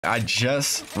I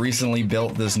just recently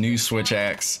built this new switch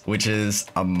axe, which is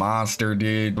a monster,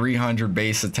 dude. 300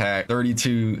 base attack,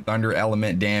 32 thunder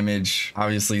element damage,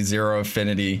 obviously 0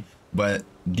 affinity, but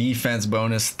defense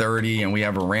bonus 30, and we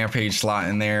have a rampage slot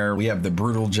in there. We have the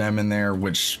brutal gem in there,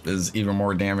 which is even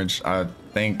more damage.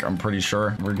 I'm pretty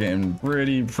sure we're getting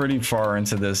pretty far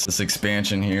into this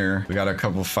expansion here. We got a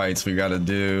couple fights we got to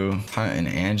do. Hunt an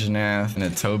Anjanath and a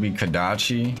Toby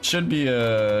Kadachi. Should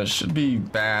be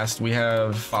fast. We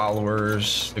have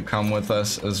followers to come with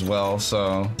us as well,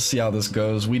 so let's see how this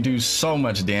goes. We do so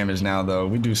much damage now, though.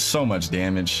 We do so much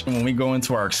damage. When we go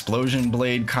into our explosion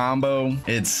blade combo,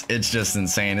 it's just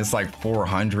insane. It's like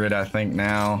 400, I think,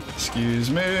 now. Excuse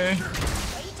me.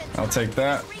 I'll take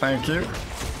that. Thank you.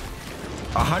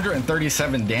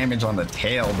 137 damage on the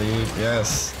tail, dude.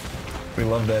 Yes, we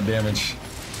love that damage.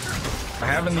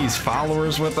 Having these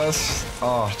followers with us,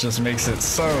 oh, just makes it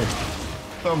so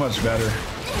much better.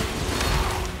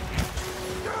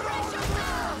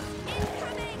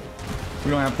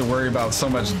 We don't have to worry about so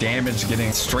much damage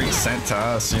getting straight sent to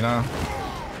us, you know?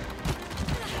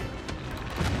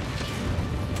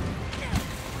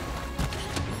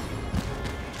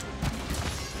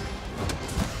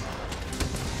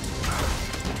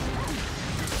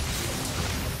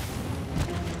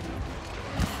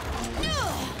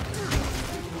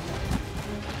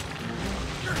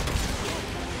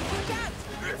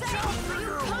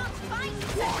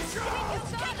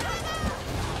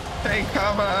 Take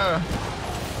cover!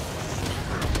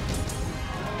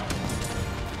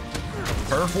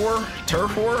 Turf war?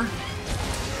 Turf war?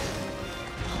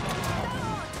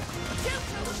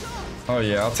 Oh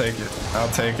yeah, I'll take it. I'll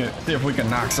take it. See if we can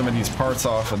knock some of these parts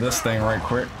off of this thing right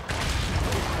quick.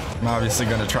 I'm obviously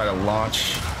gonna try to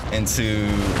launch into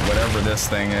whatever this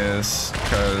thing is,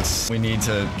 because we need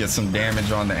to get some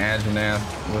damage on the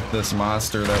Anjanath with this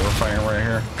monster that we're fighting right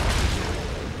here.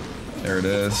 There it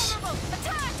is.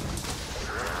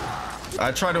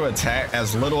 I try to attack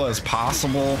as little as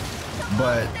possible,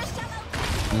 but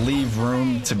leave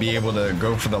room to be able to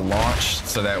go for the launch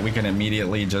so that we can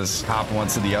immediately just hop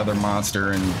onto the other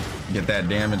monster and get that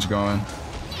damage going.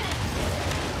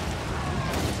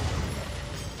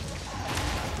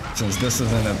 Since this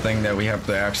isn't a thing that we have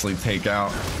to actually take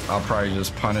out, I'll probably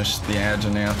just punish the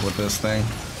Anjanath with this thing.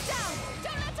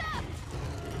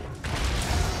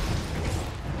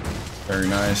 Very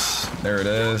nice. There it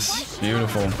is.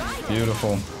 Beautiful.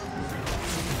 Beautiful.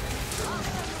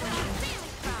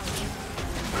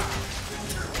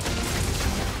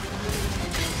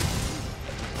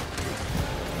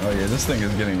 Oh yeah, this thing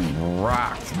is getting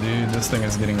rocked, dude. This thing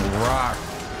is getting rocked.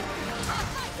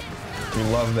 We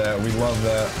love that. We love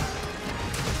that.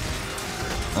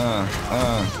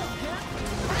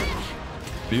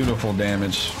 Beautiful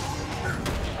damage.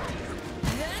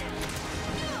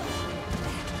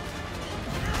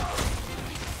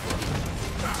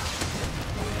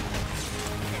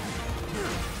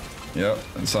 Yep,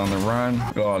 it's on the run.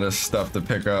 Got all this stuff to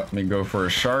pick up. Let me go for a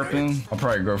sharpen. I'll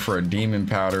probably go for a demon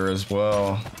powder as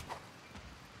well.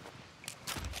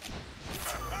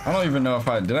 I don't even know if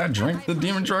did I drink the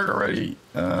demon drug already?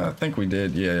 I think we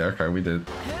did. Yeah, okay, we did.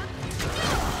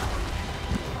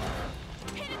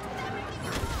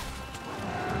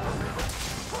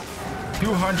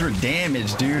 $200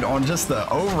 damage, dude, on just the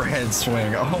overhead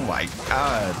swing. Oh my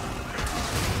god.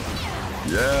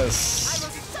 Yes.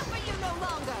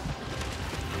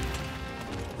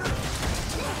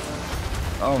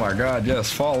 Oh my god,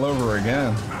 yes, fall over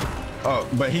again. Oh,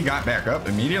 but he got back up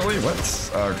immediately? What?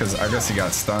 Because I guess he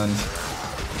got stunned.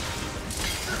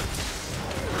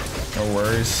 No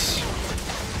worries.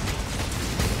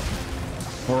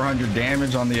 400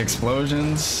 damage on the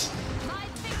explosions.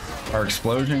 Our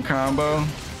explosion combo.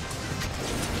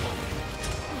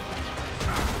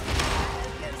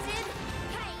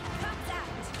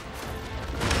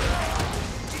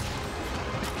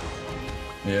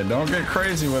 Yeah, don't get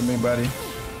crazy with me, buddy.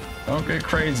 Don't get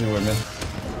crazy with me.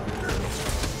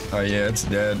 Oh yeah, it's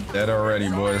dead. Dead already,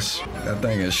 boys. That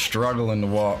thing is struggling to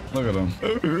walk. Look at him.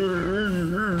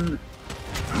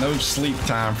 No sleep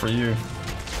time for you.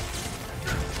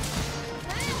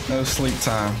 No sleep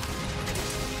time.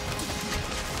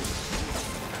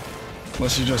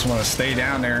 Unless you just want to stay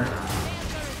down there.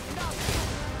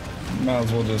 Might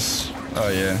as well just... Oh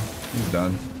yeah, he's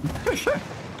done.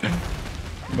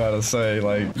 About to say,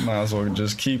 like, might as well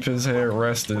just keep his head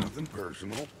rested. Nothing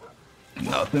personal.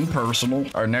 Nothing personal.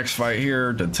 Our next fight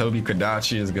here, the Toby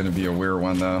Kadachi, is going to be a weird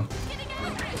one, though.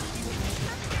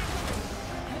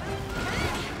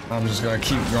 I'm just going to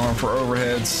keep going for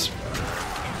overheads.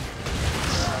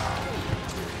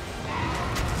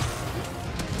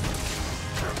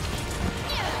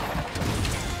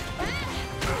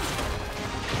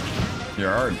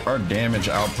 Yeah, our damage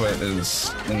output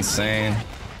is insane.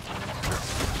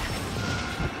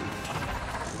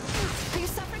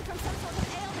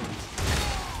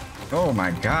 Oh my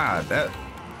god, that...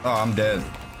 Oh, I'm dead.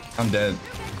 I'm dead.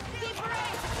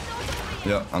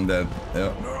 Yep, I'm dead.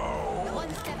 Yep.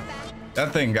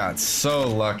 That thing got so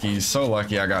lucky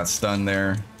I got stunned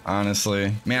there,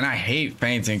 honestly. Man, I hate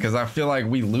fainting because I feel like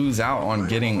we lose out on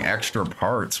getting extra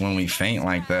parts when we faint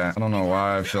like that. I don't know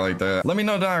why I feel like that. Let me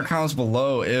know down in the comments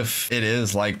below if it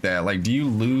is like that. Like, do you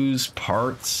lose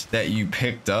parts that you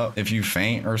picked up if you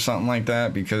faint or something like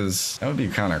that? Because that would be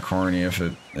kind of corny if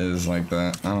it is like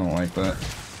that. I don't like that.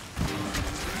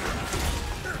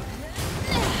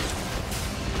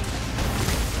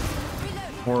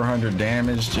 $400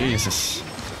 damage, Jesus.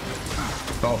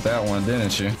 Felt that one,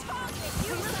 didn't you?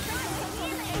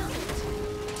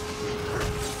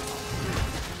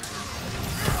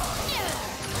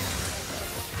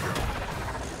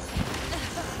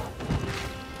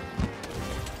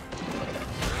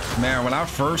 Man, when I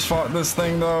first fought this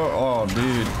thing though, oh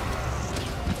dude,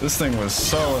 this thing was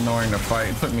so annoying to fight.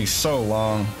 It took me so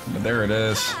long, but there it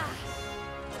is.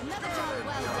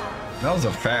 That was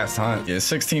a fast hunt. Yeah,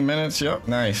 16 minutes. Yep,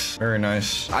 nice, very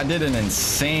nice. I did an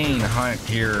insane hunt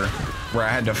here where I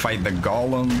had to fight the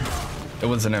golem. It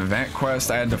was an event quest.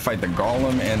 I had to fight the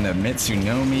golem and the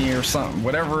Mitsunomi or something,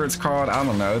 whatever it's called. I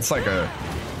don't know. It's like a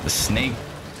snake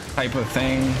type of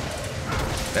thing.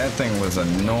 That thing was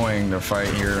annoying to fight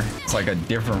here. It's like a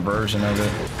different version of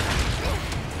it.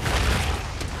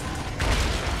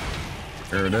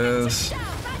 There it is.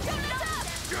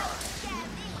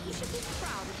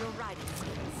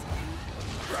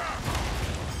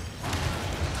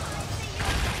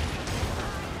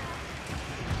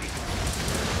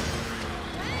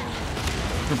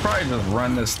 Could probably just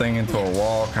run this thing into a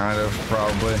wall, kind of,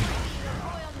 probably.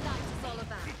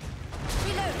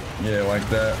 Yeah, like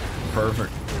that.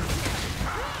 Perfect.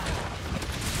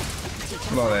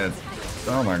 Look at that.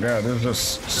 Oh my god, there's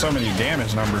just so many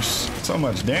damage numbers. So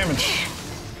much damage.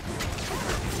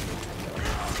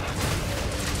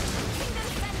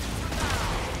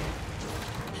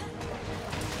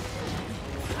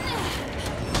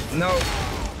 No.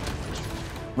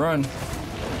 Run.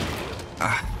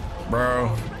 Ah,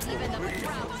 bro.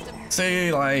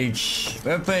 See, like,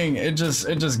 that thing, it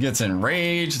just gets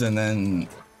enraged and then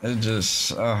it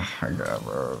just, oh my god,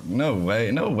 bro. No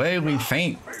way we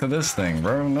faint to this thing,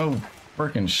 bro. No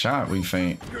freaking shot we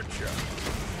faint.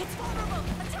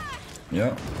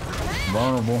 Yep.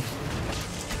 Vulnerable.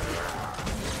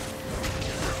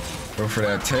 Go for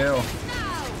that tail.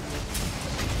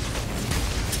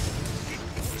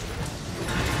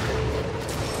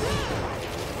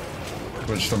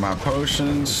 Switch to my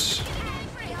potions.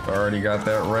 Already got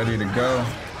that ready to go.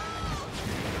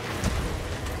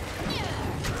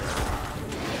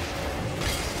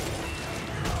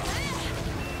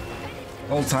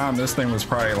 The whole time this thing was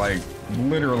probably like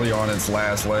literally on its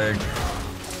last leg.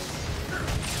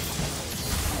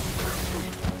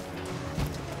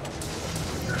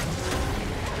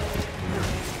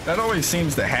 That always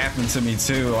seems to happen to me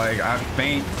too. Like, I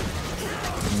faint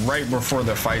right before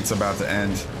the fight's about to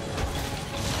end.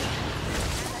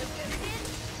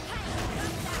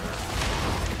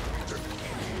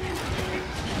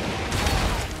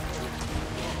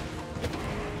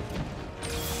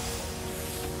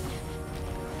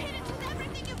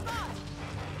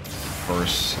 Of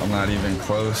course, I'm not even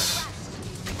close.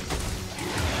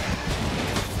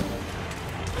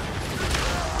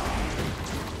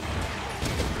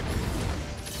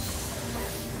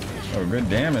 Oh, good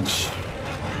damage.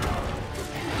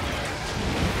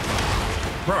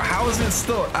 Bro, how is it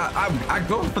still? I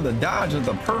go for the dodge at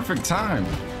the perfect time.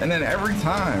 And then every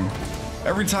time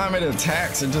it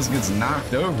attacks, it just gets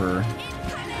knocked over.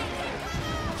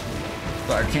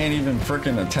 So I can't even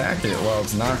freaking attack it while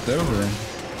it's knocked over.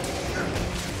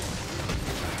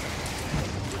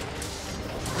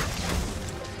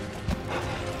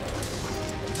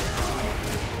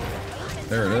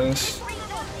 There it is.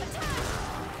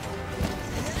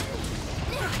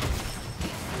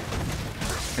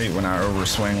 Hate when I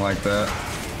overswing like that.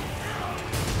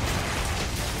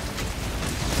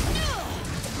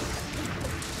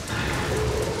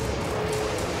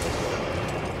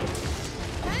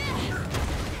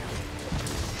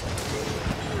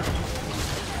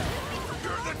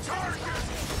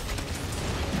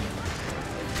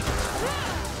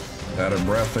 Out of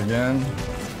breath again.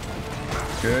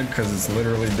 Good, because it's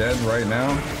literally dead right now.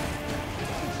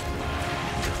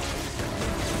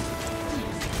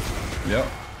 Yep.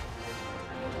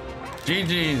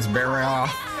 GG's, bury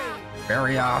off.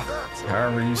 Bury off.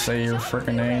 however you say your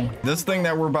freaking name. This thing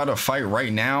that we're about to fight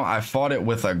right now, I fought it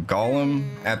with a golem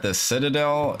at the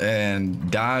Citadel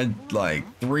and died like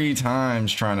 3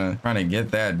 times trying to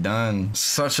get that done.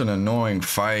 Such an annoying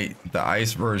fight. The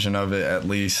ice version of it, at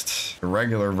least. The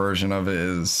regular version of it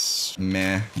is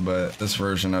meh, but this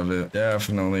version of it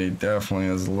definitely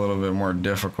is a little bit more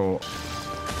difficult.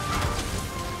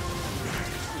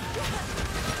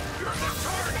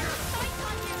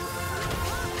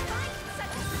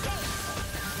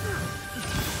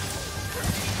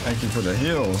 Thank you for the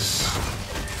heals.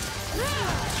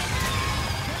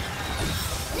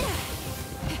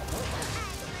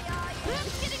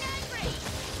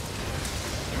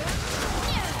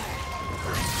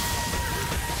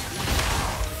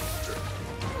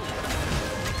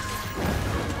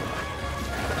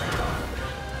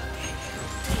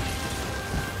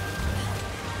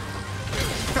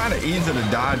 Kind of easy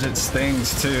to dodge its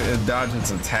things too. It dodges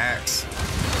its attacks.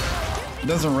 It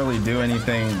doesn't really do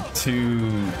anything too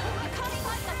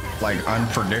like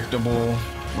unpredictable,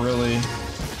 really.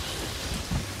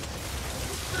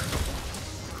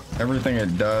 Everything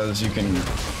it does, you can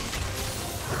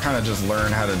kind of just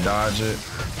learn how to dodge it.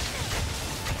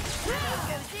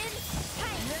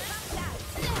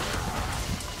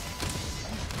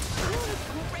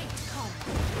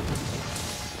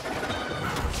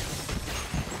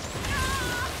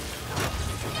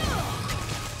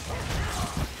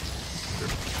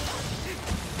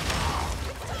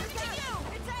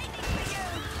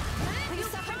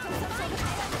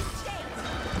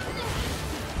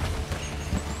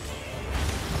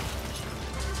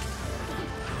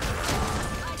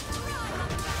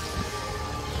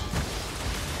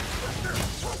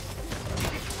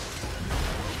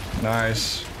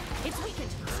 Nice.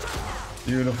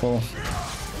 Beautiful.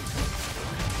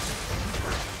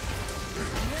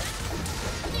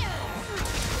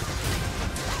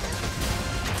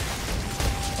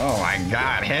 Oh my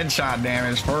god, headshot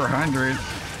damage 400.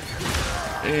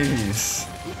 Jeez.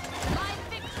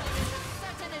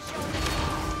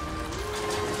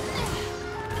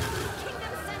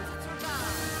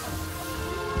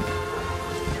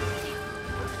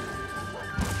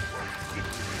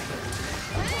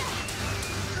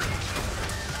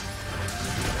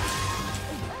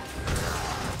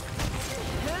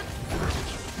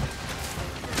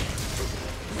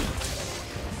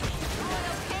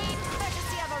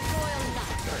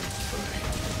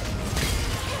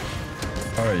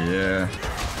 Oh yeah.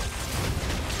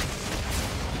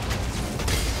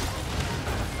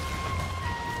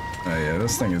 Oh yeah,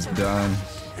 this thing is done.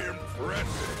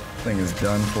 This thing is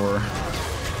done for.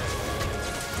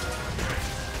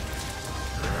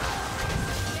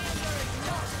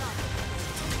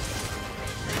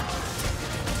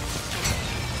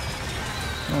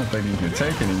 I don't think you can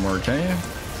take anymore, can you?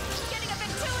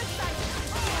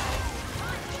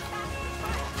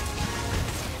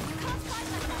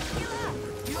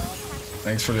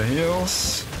 Thanks for the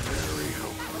heals.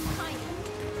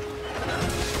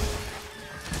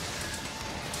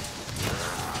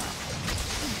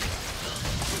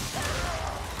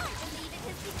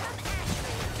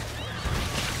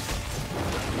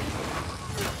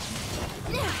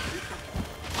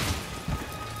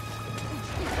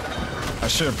 I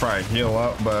should probably heal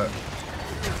up, but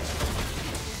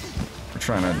we're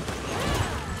trying to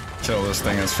kill this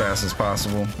thing as fast as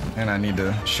possible. And I need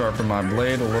to sharpen my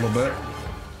blade a little bit.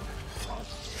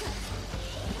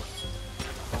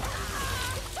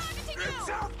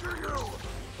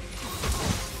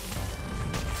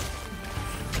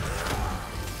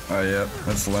 Oh, yep,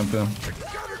 that's limping.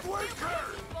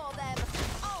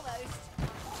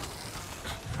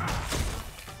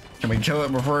 Can we kill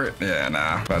it before it? Yeah,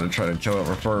 nah. About to try to kill it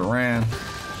before it ran.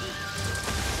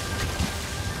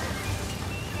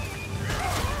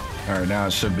 Alright, now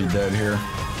it should be dead here.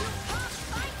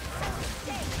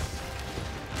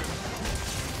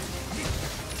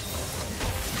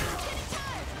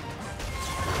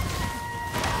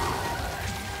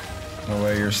 No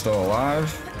way you're still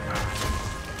alive.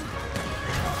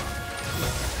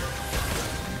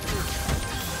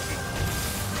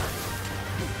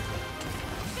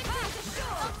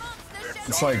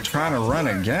 It's like trying to run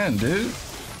again, dude.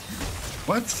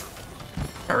 What?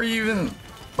 How are you even,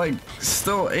 like,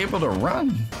 still able to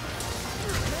run?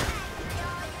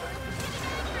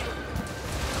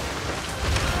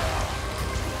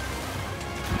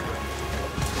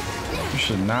 You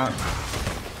should not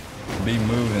be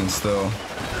moving still.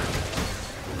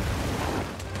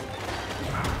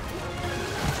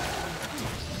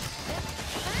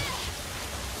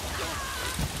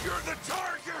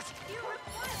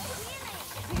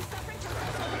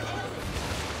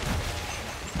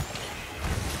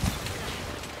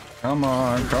 Come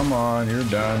on, you're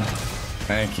done.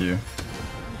 Thank you.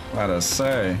 Gotta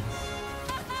say,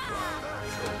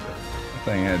 that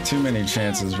thing had too many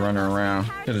chances running around.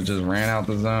 Could have just ran out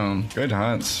the zone. Good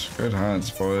hunts,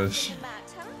 boys.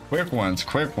 Quick ones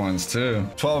too.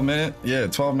 12-minute, yeah,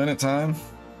 12-minute time.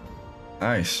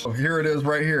 Nice. So here it is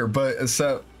right here, but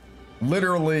except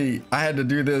literally I had to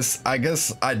do this. I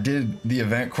guess I did the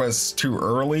event quest too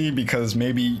early because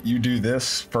maybe you do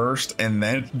this first and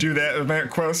then do that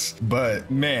event quest. But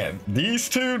man, these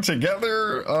two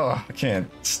together, oh, I can't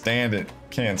stand it.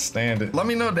 Can't stand it. Let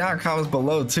me know down in the comments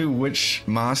below too, which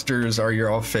monsters are your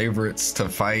all favorites to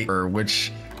fight, or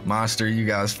which monster you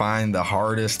guys find the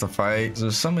hardest to fight.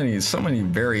 There's so many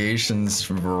variations,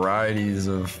 varieties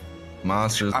of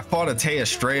monsters. I fought a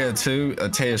Teostrea too,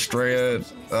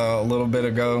 a little bit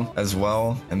ago as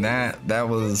well, and that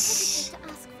was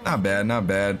not bad.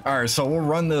 All right, so we'll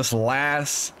run this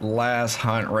last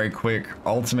hunt right quick.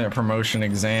 Ultimate promotion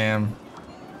exam.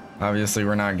 Obviously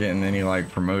we're not getting any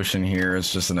like promotion here,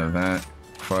 it's just an event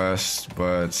quest,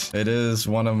 but it is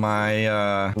one of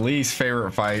my least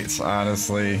favorite fights,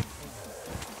 honestly.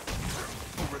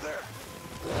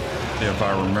 See if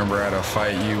I remember how to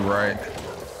fight you right.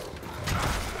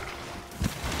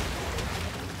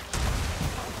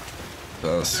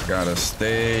 Just gotta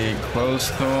stay close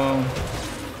to him,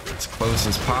 as close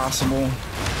as possible.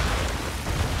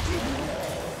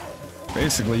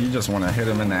 Basically, you just want to hit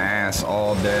him in the ass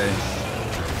all day.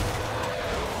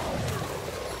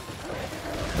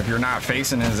 If you're not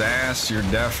facing his ass, you're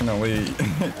definitely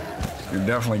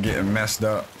getting messed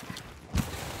up.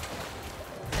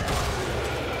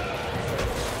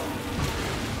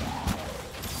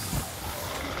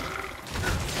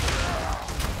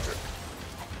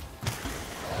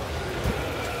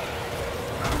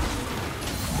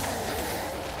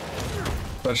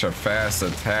 Such a fast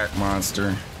attack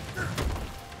monster.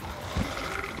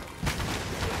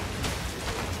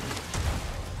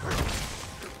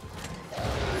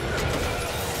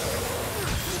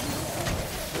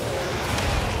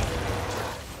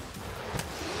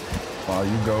 While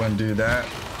you go and do that,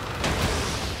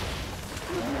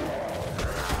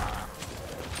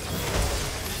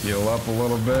 heal up a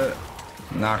little bit,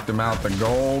 knocked him out the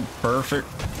gold, perfect.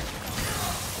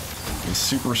 He's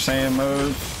Super Saiyan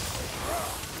mode.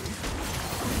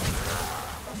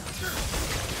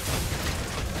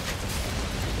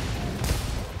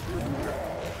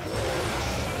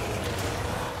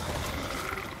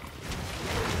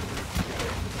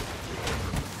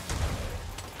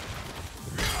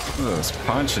 Those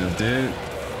punches, dude.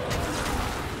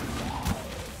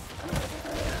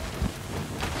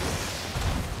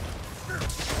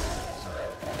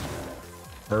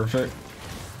 Perfect.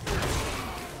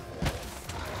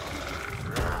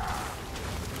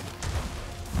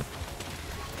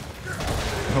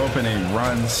 Hoping he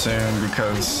runs soon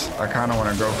because I kind of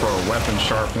want to go for a weapon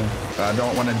sharpen. I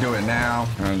don't want to do it now.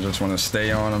 I just want to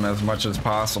stay on him as much as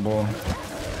possible.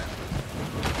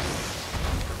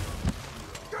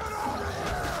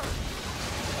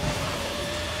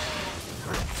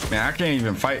 Man, I can't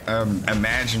even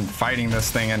imagine fighting this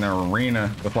thing in the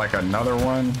arena with like another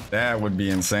one. That would be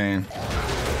insane.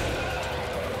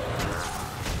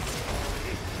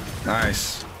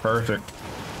 Nice, perfect.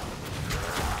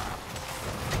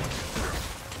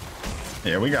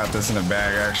 Yeah, we got this in the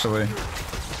bag actually.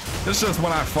 It's just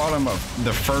when I fought him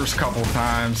the first couple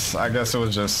times, I guess it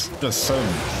was just so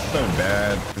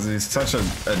bad because he's such a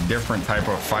different type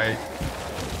of fight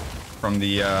from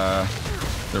the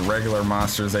regular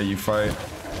monsters that you fight.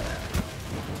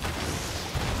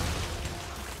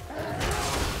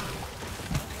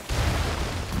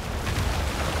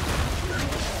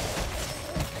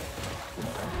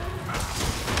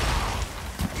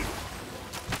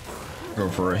 Go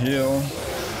for a heal.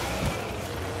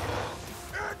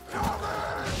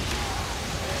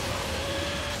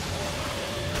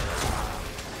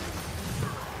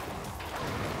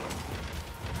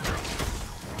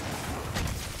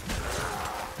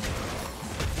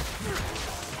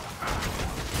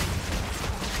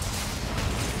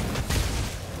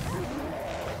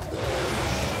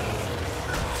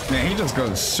 Man, he just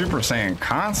goes Super Saiyan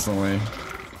constantly.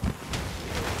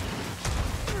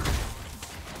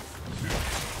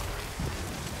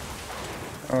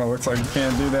 Oh, looks like you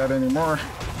can't do that anymore.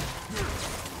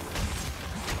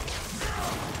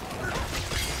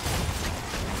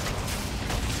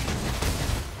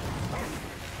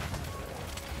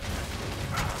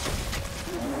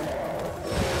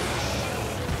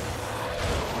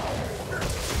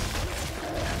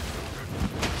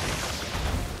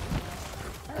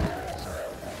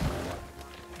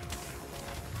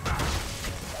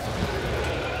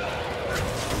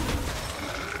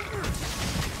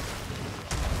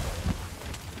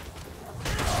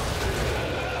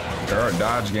 Our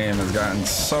dodge game has gotten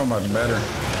so much better.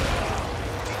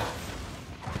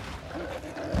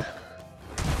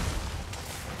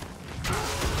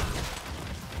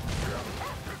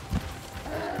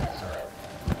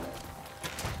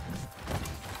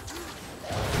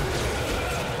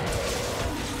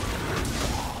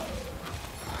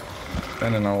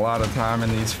 Spending a lot of time in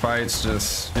these fights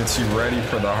just gets you ready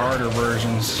for the harder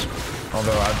versions.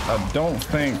 Although I don't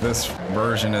think this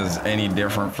version is any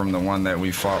different from the one that we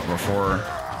fought before.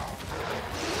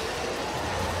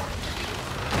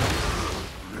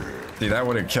 See, that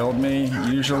would have killed me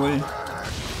usually.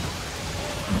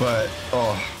 But,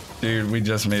 oh, dude, we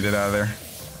just made it out of there.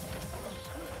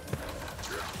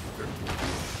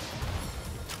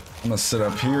 I'm gonna sit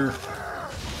up here.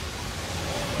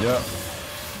 Yep.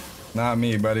 Not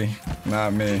me, buddy.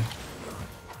 Not me.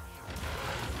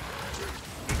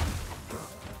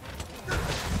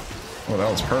 Oh, that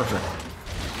was perfect.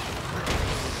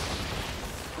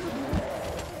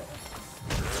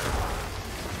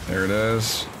 There it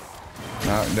is.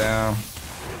 Knocked down.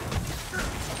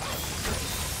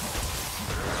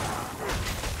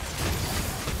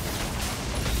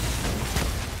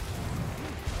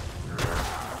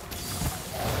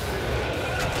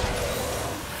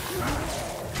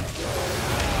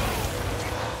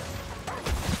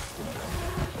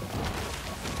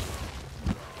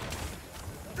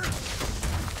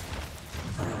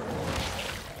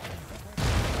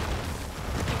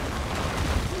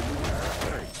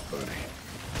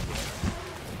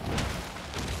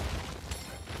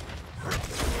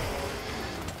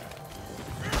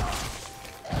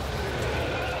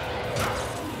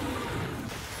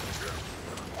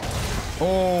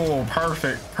 Oh,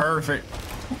 perfect, perfect,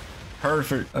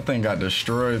 perfect. That thing got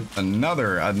destroyed.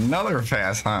 Another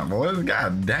fast hunt, boys.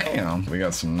 God damn. We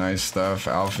got some nice stuff.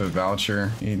 Outfit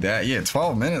voucher. Need that. Yeah,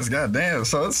 12 minutes. God damn.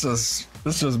 So it's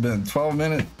just been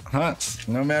 12-minute hunts,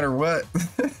 no matter what.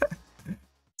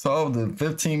 12 to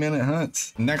 15-minute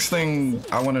hunts. Next thing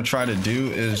I want to try to do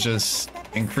is just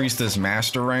increase this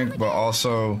master rank, but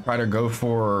also try to go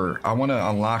for, I want to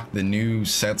unlock the new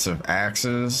sets of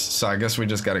axes. So I guess we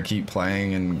just got to keep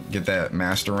playing and get that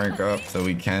master rank up so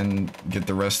we can get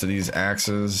the rest of these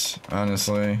axes,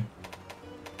 honestly.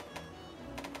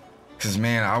 Cause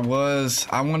man, I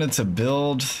wanted to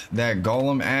build that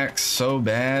golem axe so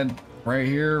bad right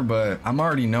here, but I'm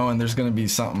already knowing there's gonna be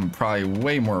something probably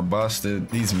way more busted.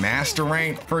 These master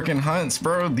rank freaking hunts,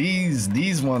 bro, these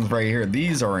ones right here,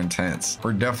 these are intense.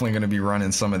 We're definitely gonna be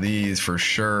running some of these for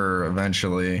sure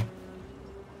eventually.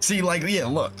 See, like, yeah,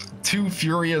 look, 2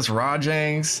 furious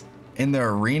Rajangs in the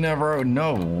arena, bro.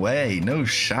 No way, no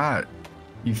shot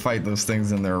you fight those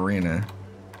things in the arena.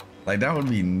 Like, that would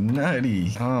be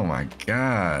nutty. Oh my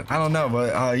god. I don't know,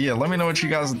 but yeah, let me know what you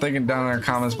guys are thinking down in the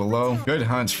comments below. Good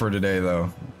hunts for today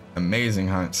though. Amazing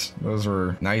hunts. Those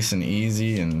were nice and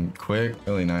easy and quick.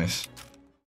 Really nice.